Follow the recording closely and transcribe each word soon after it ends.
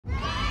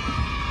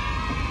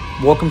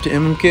Welcome to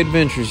MMK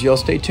Adventures. Y'all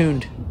stay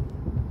tuned.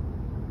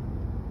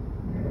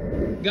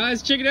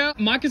 Guys, check it out.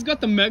 Micah's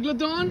got the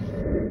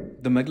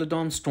Megalodon. The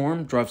Megalodon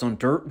Storm drives on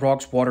dirt,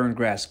 rocks, water, and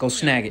grass. Go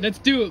snag it. Let's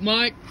do it,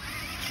 Mike.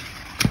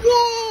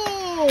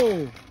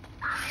 Whoa!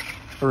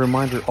 A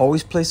reminder,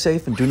 always play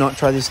safe and do not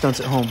try these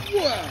stunts at home.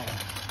 Wow!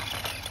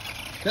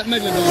 That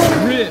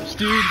Megalodon rips,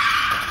 dude.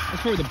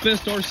 That's probably the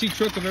best RC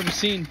truck I've ever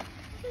seen.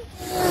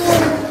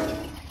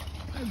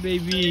 Hey,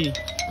 baby.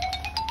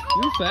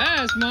 You're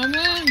fast,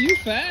 mama. You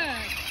fast.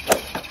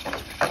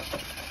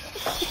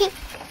 Hey,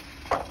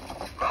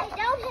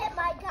 don't hit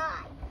my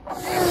guy.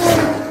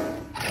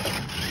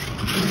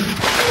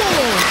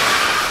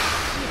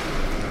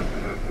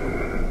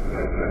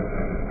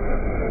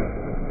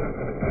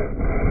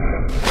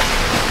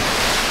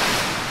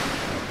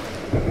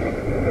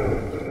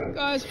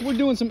 Guys, we're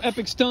doing some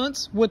epic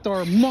stunts with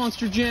our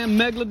Monster Jam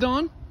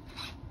Megalodon.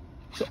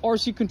 It's an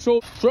RC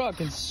controlled truck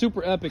and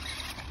super epic.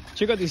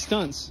 Check out these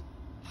stunts.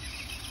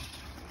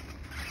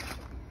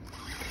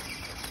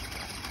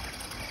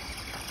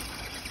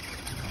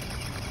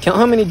 Count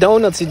how many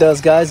donuts he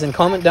does, guys, and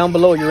comment down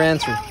below your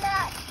answer.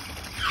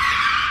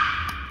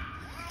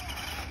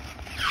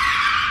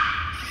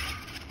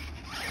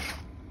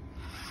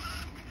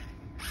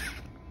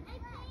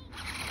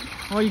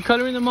 Oh, you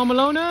coloring the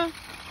mamalona?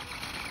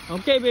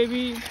 Okay,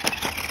 baby.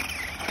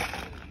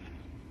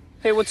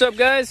 Hey, what's up,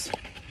 guys?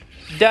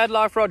 Dad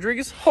Life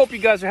Rodriguez. Hope you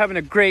guys are having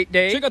a great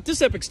day. Check out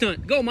this epic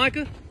stunt. Go,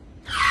 Micah.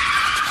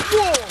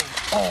 Whoa!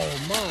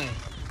 Oh, my.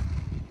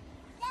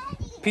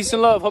 Peace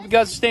and love. Hope you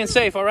guys are staying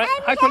safe, all right?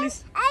 Hi,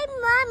 Koralise. I'm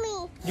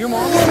mommy. Your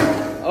mom?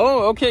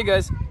 Oh, okay,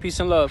 guys. Peace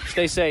and love.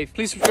 Stay safe.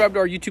 Please subscribe to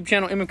our YouTube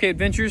channel, MMK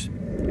Adventures.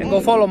 And go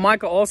follow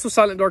Micah, also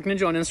Silent Dark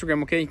Ninja on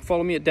Instagram, okay? You can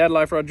follow me at Dad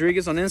Life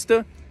Rodriguez on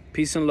Insta.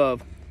 Peace and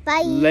love.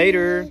 Bye.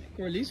 Later.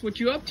 Koralise,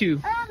 what you up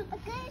to?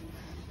 Okay.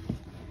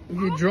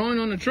 You drawing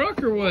on the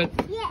truck or what?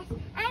 Yes,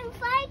 I'm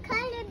fine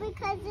colored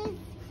because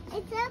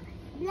it's a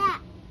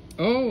black.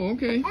 Oh,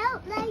 okay. I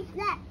don't like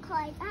black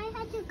cars. I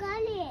had to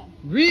color it.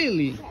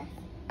 Really? Yes.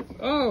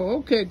 Oh,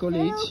 okay, I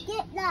Koralise. don't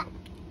get that.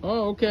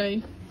 Oh,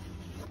 okay.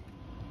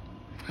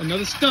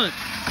 Another stunt.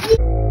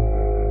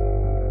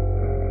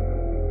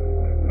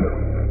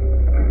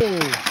 Oh.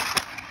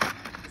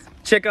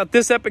 Check out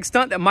this epic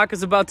stunt that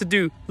Micah's about to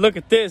do. Look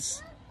at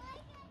this.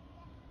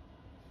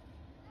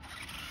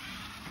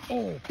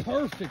 Oh,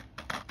 perfect.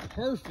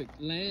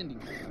 Perfect landing.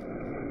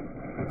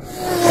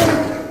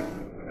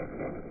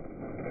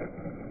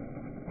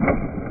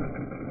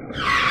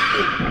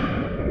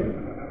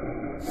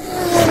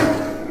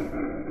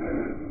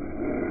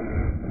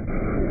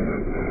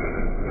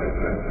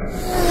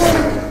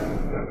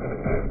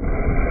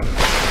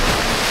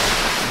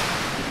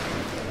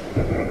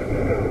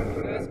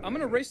 I'm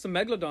gonna race the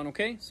Megalodon,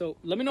 okay? So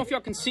let me know if y'all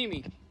can see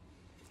me.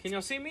 Can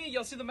y'all see me?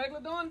 Y'all see the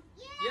Megalodon?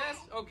 Yeah. Yes?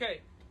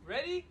 Okay.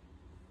 Ready?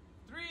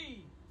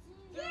 3,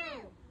 2,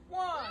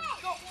 1,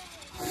 go!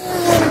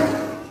 Yes!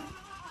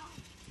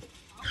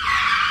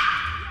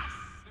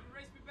 Let me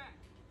race me back.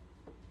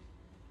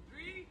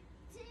 3,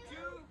 2,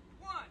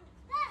 1.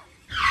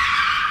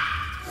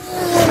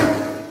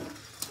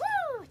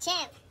 Woo!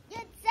 Champ.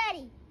 Get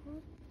steady.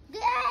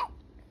 Get.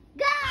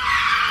 Go!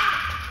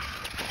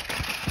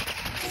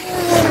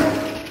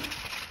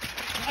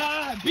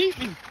 Ah, beat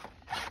me.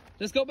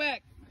 Let's go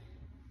back.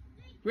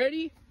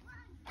 Ready?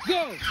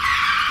 Go!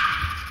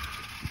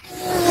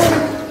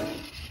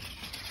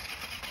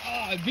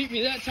 Oh, it beat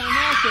me that time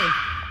also. All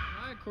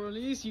right,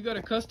 Koralise, you got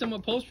a custom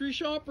upholstery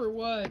shop or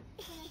what?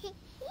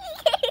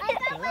 I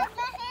got my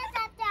hands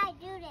after I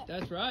do this.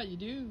 That's right, you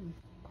do.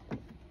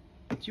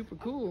 Super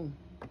cool.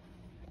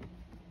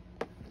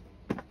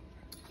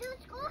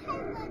 Dude, school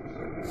has money.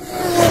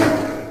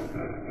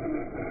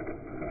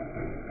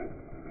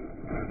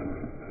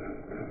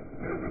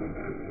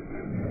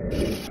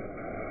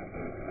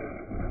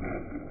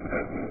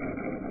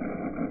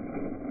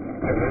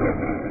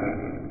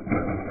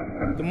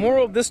 The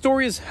moral of this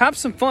story is have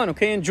some fun,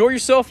 okay? Enjoy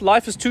yourself.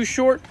 Life is too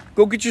short.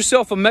 Go get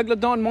yourself a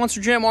Megalodon Monster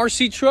Jam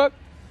RC truck.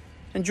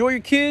 Enjoy your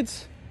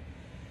kids.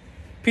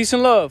 Peace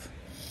and love.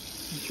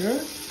 You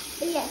sure?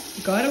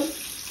 Yes. Got him?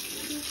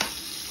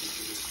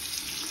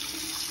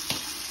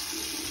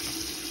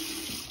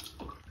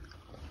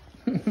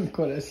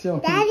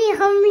 Coração. Daddy,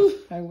 homie.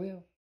 I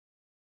will.